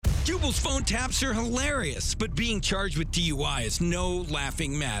Jubal's phone taps are hilarious, but being charged with DUI is no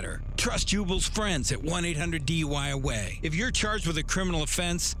laughing matter. Trust Jubal's friends at 1-800-DUI-AWAY. If you're charged with a criminal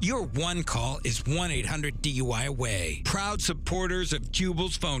offense, your one call is 1-800-DUI-AWAY. Proud supporters of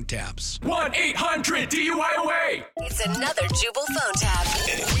Jubal's phone taps. 1-800-DUI-AWAY. It's another Jubal phone tap.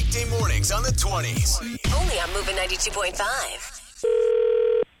 Weekday mornings on the 20s. Only on Moving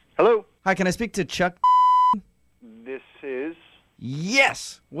 92.5. Hello. Hi, can I speak to Chuck? This is.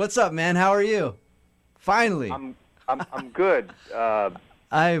 Yes. What's up, man? How are you? Finally. I'm good.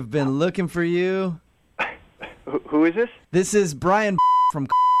 I've been looking for you. Who is this? This is Brian from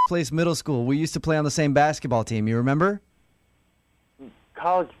Place Middle School. We used to play on the same basketball team. You remember?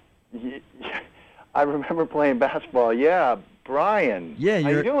 College. I remember playing basketball. Yeah, Brian. Yeah, how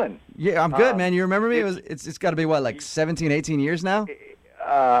you doing? Yeah, I'm good, man. You remember me? It's got to be what, like 17, 18 years now?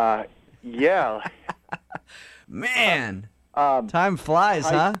 Yeah. Man. Time flies,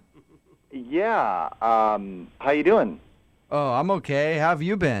 huh? Yeah. How you doing? Oh, I'm okay. How have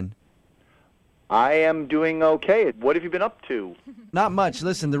you been? I am doing okay. What have you been up to? Not much.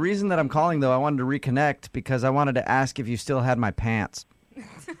 Listen, the reason that I'm calling, though, I wanted to reconnect because I wanted to ask if you still had my pants.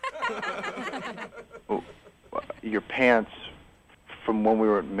 Oh, your pants from when we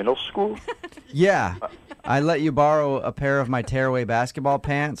were at middle school? Yeah. I let you borrow a pair of my tearaway basketball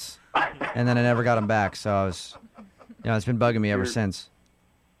pants, and then I never got them back, so I was... it's been bugging me ever since.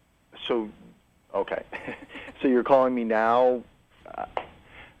 So, okay. So you're calling me now?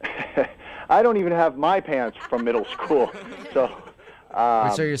 I don't even have my pants from middle school. So,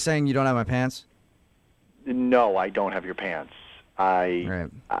 Wait, so you're saying you don't have my pants? No, I don't have your pants. I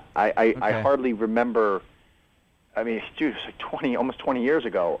hardly remember. I mean, dude, it's like almost 20 years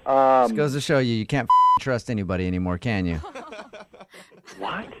ago. This goes to show you can't trust anybody anymore, can you?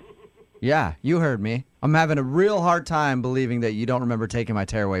 What? Yeah, you heard me. I'm having a real hard time believing that you don't remember taking my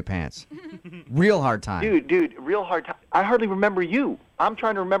tearaway pants. Real hard time. Dude, real hard time. I hardly remember you. I'm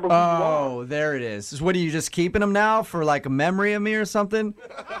trying to remember who you are. Oh, there it is. What, are you just keeping them now for like a memory of me or something?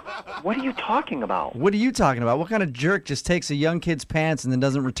 What are you talking about? What are you talking about? What kind of jerk just takes a young kid's pants and then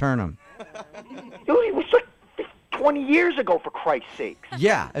doesn't return them? Dude, it was like 20 years ago, for Christ's sakes.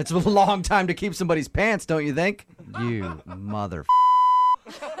 Yeah, it's a long time to keep somebody's pants, don't you think? You mother...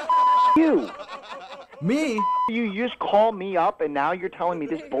 You. Me? You just call me up and now you're telling me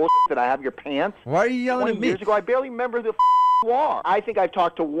this bullshit that I have your pants? Why are you yelling at 20 me? years ago, I barely remember the you are. I think I've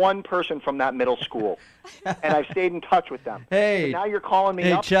talked to one person from that middle school, and I've stayed in touch with them. Hey. So now you're calling me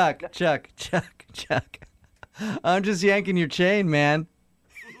up. Hey, Chuck. I'm just yanking your chain, man.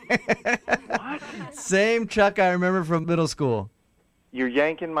 What? Same Chuck I remember from middle school. You're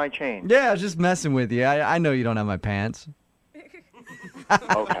yanking my chain. Yeah, I was just messing with you. I know you don't have my pants.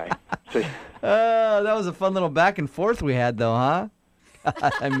 Okay. So, That was a fun little back and forth we had, though, huh?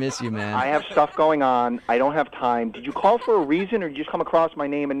 I miss you, man. I have stuff going on. I don't have time. Did you call for a reason, or did you just come across my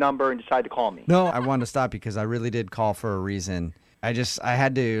name and number and decide to call me? No, I wanted to stop because I really did call for a reason. I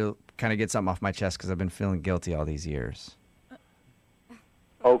had to kind of get something off my chest because I've been feeling guilty all these years.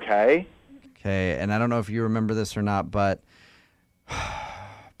 Okay. Okay, and I don't know if you remember this or not, but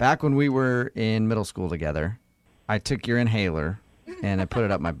back when we were in middle school together, I took your inhaler and I put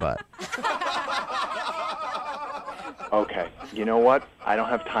it up my butt. Okay. You know what? I don't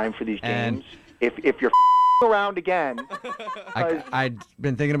have time for these games. And if you're around again, I've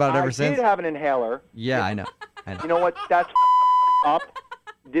been thinking about it ever since. I did have an inhaler. Yeah, I know. You know what? That's up.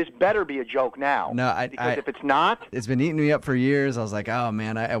 This better be a joke now. No, because if it's not, it's been eating me up for years. I was like, oh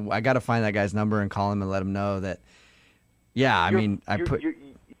man, I got to find that guy's number and call him and let him know that. Yeah,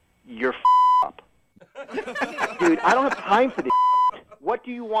 you're up, dude. I don't have time for this. What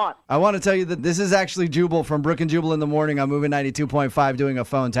do you want? I want to tell you that this is actually Jubal from Brook and Jubal in the Morning. I'm moving 92.5 doing a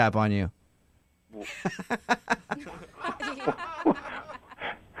phone tap on you.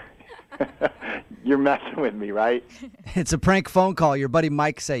 You're messing with me, right? It's a prank phone call. Your buddy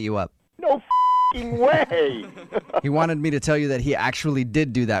Mike set you up. No f***ing way. He wanted me to tell you that he actually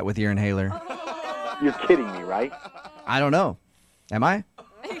did do that with your inhaler. You're kidding me, right? I don't know. Am I?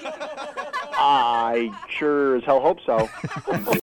 I sure as hell hope so.